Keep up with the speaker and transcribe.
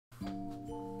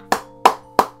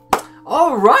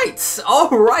Alright,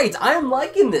 I'm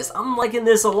liking this. I'm liking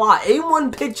this a lot.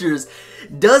 A1 Pictures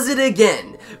does it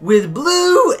again with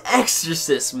Blue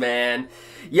Exorcist, man.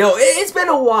 Yo, it's been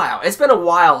a while. It's been a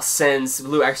while since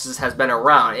Blue Exorcist has been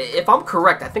around. If I'm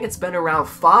correct, I think it's been around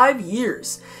 5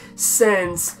 years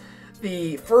since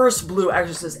the first Blue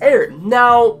Exorcist aired.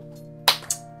 Now,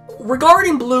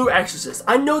 regarding Blue Exorcist,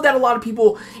 I know that a lot of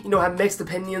people, have mixed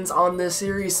opinions on this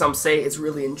series. Some say it's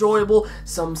really enjoyable.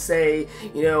 Some say,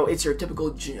 it's your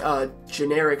typical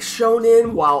generic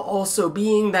shonen, while also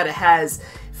being that it has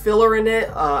filler in it.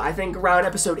 I think around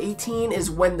episode 18 is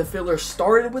when the filler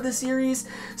started with the series,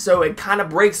 so it kind of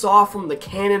breaks off from the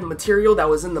canon material that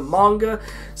was in the manga,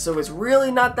 so it's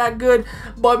really not that good.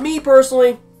 But me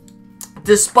personally,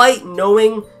 despite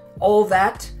knowing all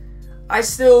that, I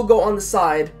still go on the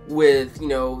side with,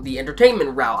 the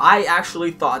entertainment route. I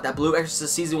actually thought that Blue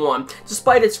Exorcist Season 1,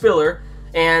 despite its filler,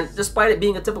 and despite it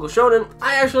being a typical shonen,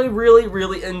 I actually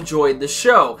really enjoyed the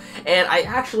show. And I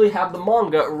actually have the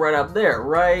manga right up there,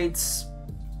 right?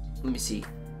 Let me see.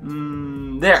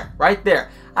 There, right there.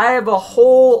 I have a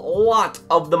whole lot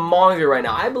of the manga right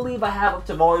now. I believe I have up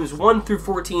to volumes 1 through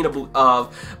 14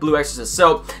 of Blue Exorcist.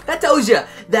 So that tells you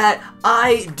that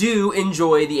I do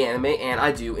enjoy the anime and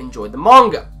I do enjoy the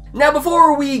manga. Now,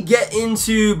 before we get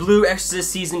into Blue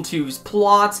Exorcist Season 2's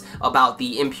plot about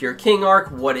the Impure King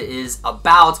Arc, what it is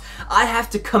about, I have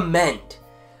to commend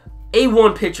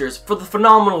A1 Pictures for the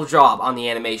phenomenal job on the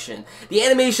animation. The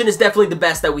animation is definitely the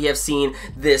best that we have seen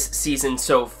this season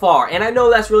so far. And I know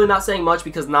that's really not saying much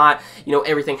because not,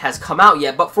 everything has come out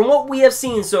yet. But from what we have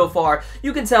seen so far,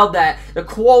 you can tell that the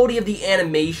quality of the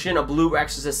animation of Blue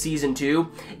Exorcist Season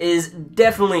 2 is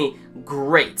definitely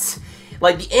great.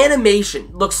 Like, the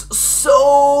animation looks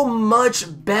so much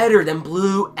better than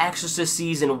Blue Exorcist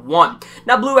Season 1.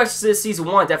 Now, Blue Exorcist Season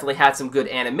 1 definitely had some good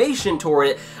animation toward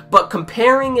it, but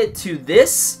comparing it to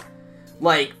this,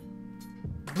 like,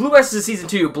 Blue Exorcist Season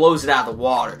 2 blows it out of the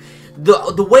water.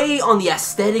 The way on the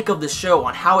aesthetic of the show,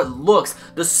 on how it looks,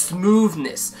 the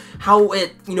smoothness, how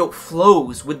it,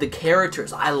 flows with the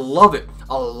characters, I love it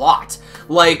a lot.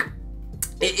 Like,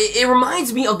 it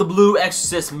reminds me of the Blue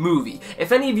Exorcist movie.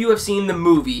 If any of you have seen the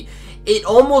movie, it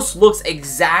almost looks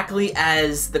exactly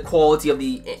as the quality of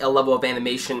the level of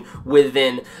animation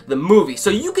within the movie. So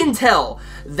you can tell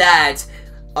that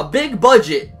a big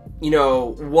budget,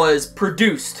 was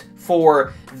produced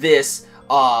for this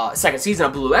second season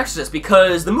of Blue Exorcist,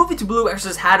 because the movie to Blue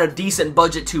Exorcist had a decent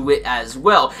budget to it as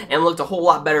well and looked a whole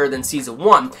lot better than Season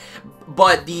 1.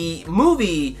 But the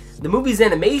movie's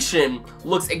animation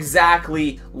looks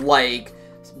exactly like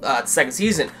the second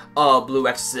season of Blue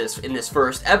Exorcist in this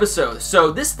first episode.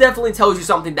 So this definitely tells you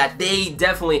something, that they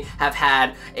definitely have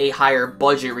had a higher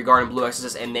budget regarding Blue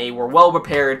Exorcist, and they were well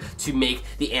prepared to make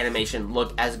the animation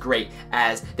look as great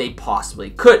as they possibly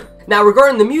could. Now,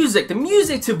 regarding the music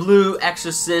to Blue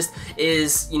Exorcist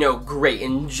is, great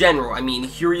in general. I mean,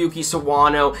 Hiroyuki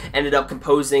Sawano ended up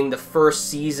composing the first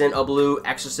season of Blue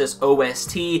Exorcist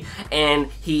OST, and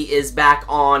he is back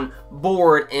on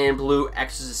board in Blue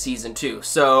Exorcist Season 2.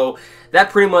 So that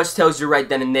pretty much tells you right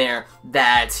then and there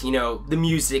that, the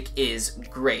music is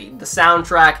great. The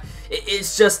soundtrack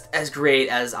is just as great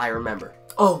as I remember.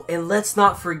 Oh, and let's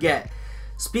not forget,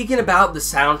 speaking about the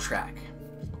soundtrack,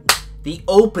 the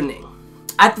opening.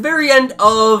 At the very end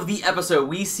of the episode,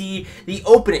 we see the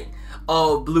opening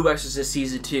of Blue Exorcist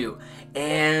Season 2.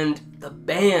 And the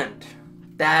band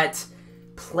that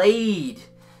played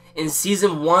in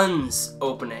Season 1's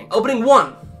opening. Opening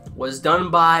 1 was done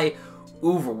by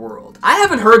Overworld. I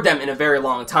haven't heard them in a very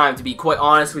long time, to be quite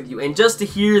honest with you. And just to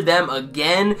hear them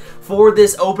again for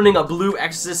this opening of Blue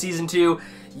Exorcist Season 2,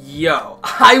 yo,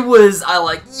 I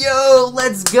like, yo,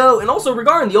 let's go. And also,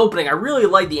 regarding the opening, I really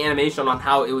like the animation on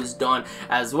how it was done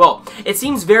as well. It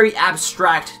seems very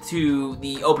abstract to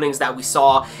the openings that we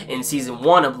saw in Season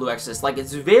 1 of Blue Exorcist. Like,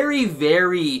 it's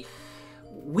very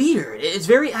weird. It's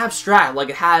very abstract. Like,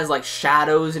 it has like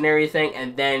shadows and everything,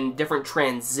 and then different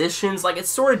transitions. Like, it's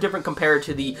sort of different compared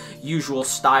to the usual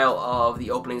style of the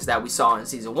openings that we saw in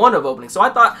Season 1 of opening. So I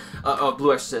thought of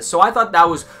Blue Exorcist. So I thought that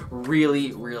was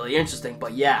really interesting.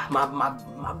 But yeah,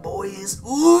 my boy is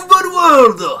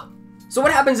Overworld. So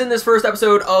what happens in this first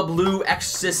episode of Blue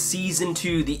Exorcist Season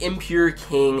 2, the Impure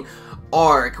King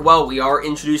Arc? Well, we are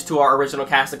introduced to our original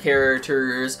cast of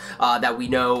characters that we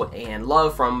know and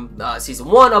love from Season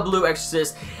 1 of Blue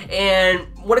Exorcist. And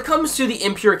when it comes to the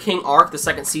Impure King Arc, the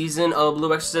second season of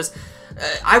Blue Exorcist,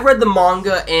 I read the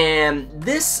manga, and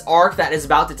this arc that is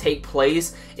about to take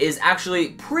place is actually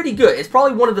pretty good. It's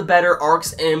probably one of the better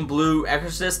arcs in Blue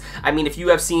Exorcist. I mean, if you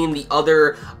have seen the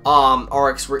other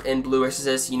arcs in Blue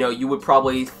Exorcist, you know, you would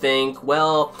probably think,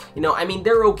 well, you know, I mean,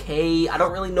 they're okay. I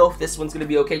don't really know if this one's going to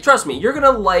be okay. Trust me, you're going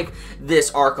to like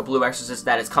this arc of Blue Exorcist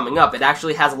that is coming up. It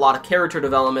actually has a lot of character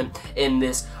development in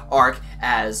this arc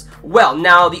as well.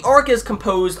 Now, the arc is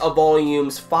composed of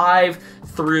volumes 5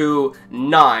 through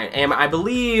 9, and I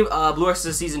believe Blue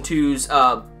Exorcist Season 2's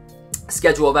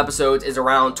schedule of episodes is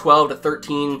around 12 to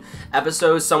 13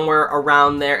 episodes, somewhere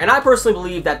around there. And I personally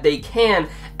believe that they can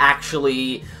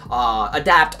actually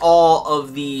adapt all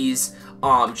of these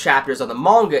chapters of the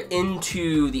manga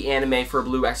into the anime for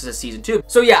Blue Exorcist Season 2.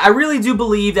 So yeah, I really do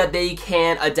believe that they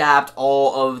can adapt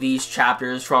all of these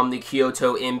chapters from the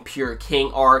Kyoto Impure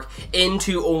King Arc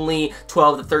into only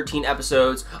 12 to 13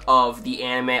 episodes of the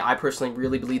anime. I personally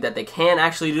really believe that they can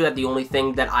actually do that. The only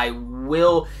thing that I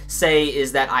will say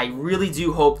is that I really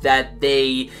do hope that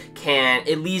they can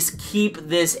at least keep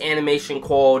this animation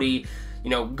quality, you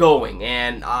know, going.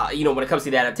 And, you know, when it comes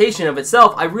to the adaptation of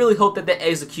itself, I really hope that they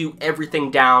execute everything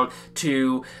down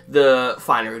to the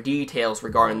finer details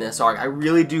regarding this arc. I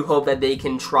really do hope that they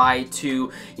can try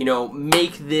to, you know,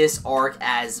 make this arc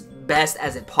as best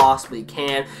as it possibly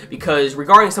can, because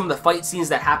regarding some of the fight scenes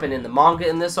that happen in the manga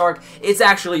in this arc, it's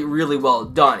actually really well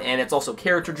done, and it's also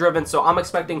character driven, so I'm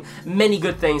expecting many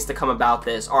good things to come about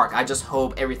this arc. I just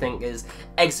hope everything is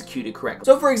executed correctly.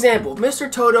 So for example, if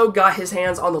Mr. Toto got his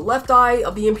hands on the left eye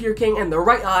of the Impure King and the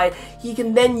right eye, he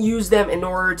can then use them in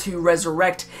order to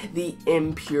resurrect the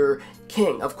Impure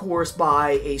King, of course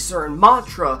by a certain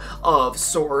mantra of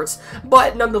sorts,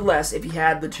 but nonetheless, if he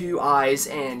had the two eyes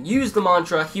and used the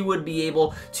mantra, he would be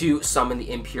able to summon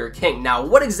the Impure King. Now,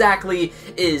 what exactly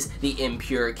is the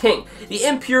Impure King? The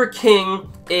Impure King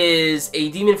is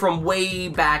a demon from way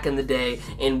back in the day,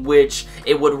 in which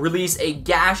it would release a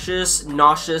gaseous,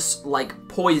 nauseous-like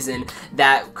poison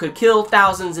that could kill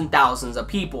thousands and thousands of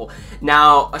people.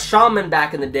 Now, a shaman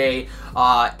back in the day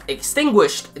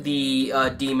extinguished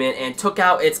the demon and took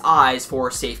out its eyes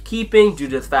for safekeeping, due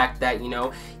to the fact that, you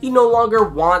know, he no longer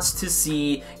wants to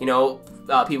see, you know,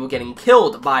 people getting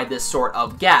killed by this sort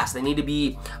of gas. They need to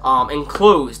be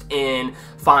enclosed in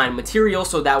fine material,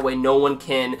 so that way no one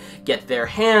can get their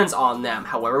hands on them.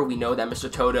 However, we know that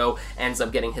Mr. Toto ends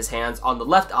up getting his hands on the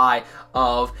left eye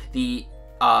of the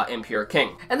Impure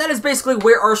King. And that is basically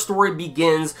where our story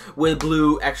begins with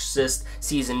Blue Exorcist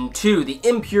Season 2, the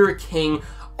Impure King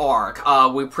arc.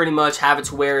 We pretty much have it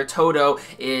to where Toto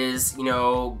is, you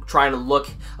know, trying to look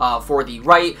for the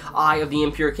right eye of the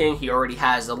Impure King. He already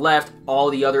has the left.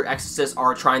 All the other exorcists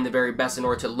are trying their very best in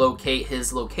order to locate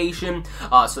his location,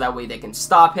 so that way they can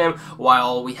stop him,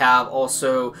 while we have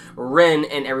also Rin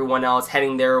and everyone else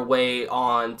heading their way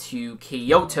on to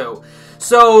Kyoto.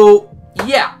 So,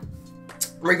 yeah.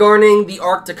 Regarding the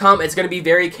arc to come, it's going to be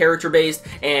very character-based,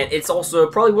 and it's also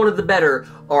probably one of the better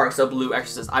arcs of Blue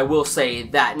Exorcist. I will say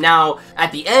that. Now,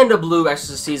 at the end of Blue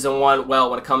Exorcist Season 1,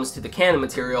 well, when it comes to the canon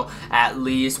material, at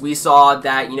least, we saw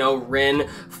that, you know, Rin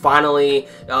finally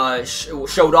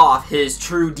showed off his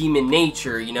true demon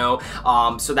nature, you know,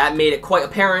 so that made it quite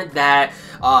apparent that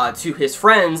to his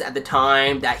friends at the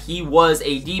time that he was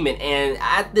a demon, and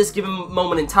at this given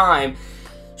moment in time,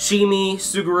 Shimi,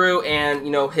 Suguru, and,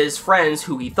 you know, his friends,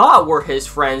 who he thought were his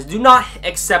friends, do not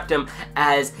accept him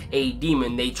as a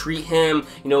demon. They treat him,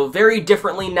 you know, very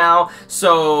differently now.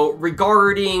 So,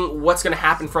 regarding what's going to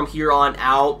happen from here on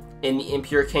out in the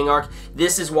Impure King arc,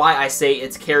 this is why I say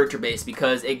it's character-based,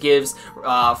 because it gives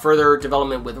further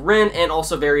development with Rin, and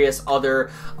also various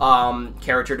other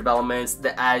character developments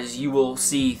that, as you will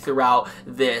see throughout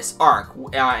this arc,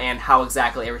 and how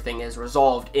exactly everything is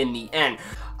resolved in the end.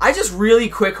 I just really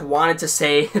quick wanted to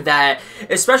say that,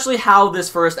 especially how this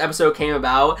first episode came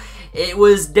about, it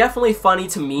was definitely funny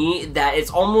to me that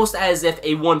it's almost as if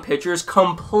A1 Pictures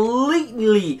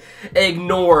completely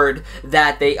ignored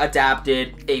that they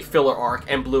adapted a filler arc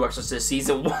in Blue Exorcist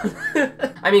Season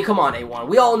 1. I mean, come on, A1.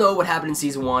 We all know what happened in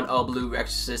Season 1 of Blue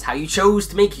Exorcist, how you chose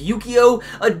to make Yukio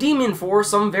a demon for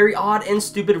some very odd and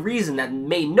stupid reason that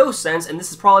made no sense, and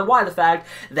this is probably why the fact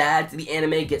that the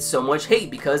anime gets so much hate,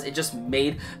 because it just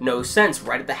made no sense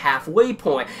right at the halfway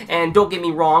point. And don't get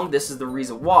me wrong, this is the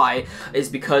reason why, is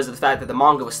because of the fact that the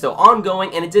manga was still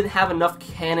ongoing and it didn't have enough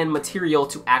canon material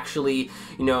to actually,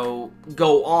 you know,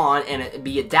 go on and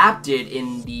be adapted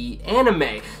in the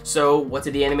anime. So what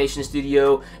did the animation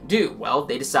studio do? Well,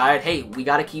 they decided, hey, we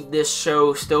gotta keep this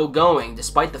show still going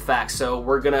despite the fact, so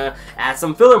we're gonna add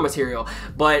some filler material.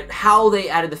 But how they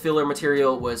added the filler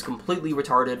material was completely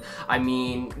retarded. I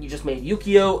mean, you just made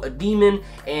Yukio a demon,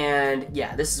 and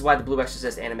yeah, this is why the Blue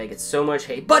Exorcist anime gets so much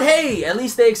hate. But hey, at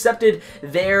least they accepted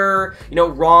their, you know,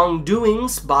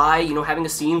 wrongdoings by, you know, having a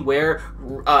scene where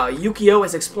Yukio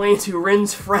has explained to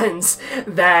Rin's friends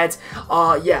that,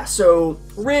 yeah, so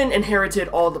Rin inherited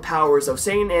all the powers of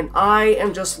Satan, and I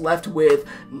am just left with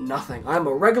nothing. I'm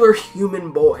a regular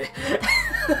human boy.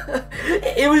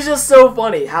 It was just so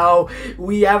funny how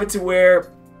we have it to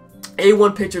where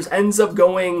A1 Pictures ends up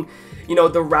going, you know,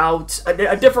 the route,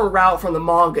 a different route from the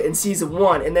manga in season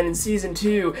 1, and then in season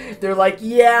 2, they're like,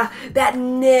 yeah, that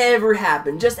never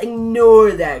happened. Just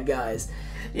ignore that, guys.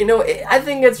 You know, I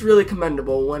think it's really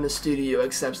commendable when a studio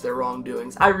accepts their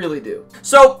wrongdoings. I really do.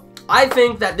 So, I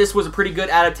think that this was a pretty good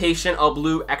adaptation of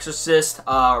Blue Exorcist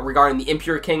regarding the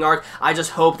Impure King Arc. I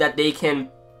just hope that they can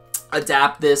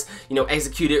adapt this, you know,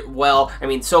 execute it well. I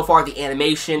mean, so far the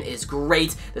animation is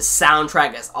great, the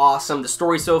soundtrack is awesome, the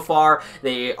story so far,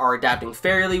 they are adapting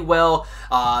fairly well.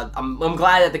 I'm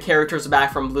glad that the characters are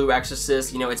back from Blue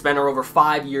Exorcist. You know, it's been over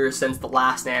 5 years since the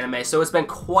last anime, so it's been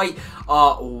quite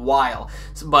a while.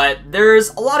 But there's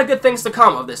a lot of good things to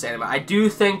come of this anime. I do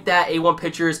think that A1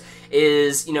 Pictures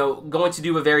is, you know, going to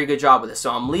do a very good job with this,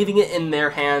 so I'm leaving it in their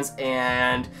hands,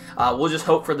 and we'll just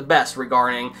hope for the best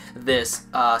regarding this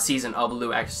season of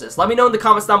Blue Exorcist. Let me know in the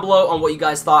comments down below on what you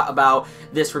guys thought about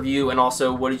this review, and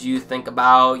also what did you think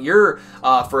about your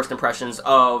first impressions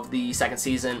of the second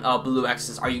season of Blue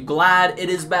Exorcist. Are you glad it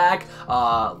is back?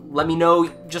 Let me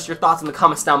know just your thoughts in the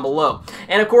comments down below.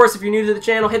 And of course, if you're new to the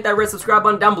channel, hit that red subscribe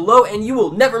button down below, and you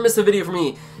will never miss a video from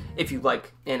me if you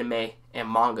like anime and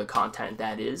manga content,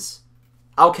 that is.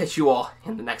 I'll catch you all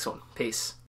in the next one. Peace.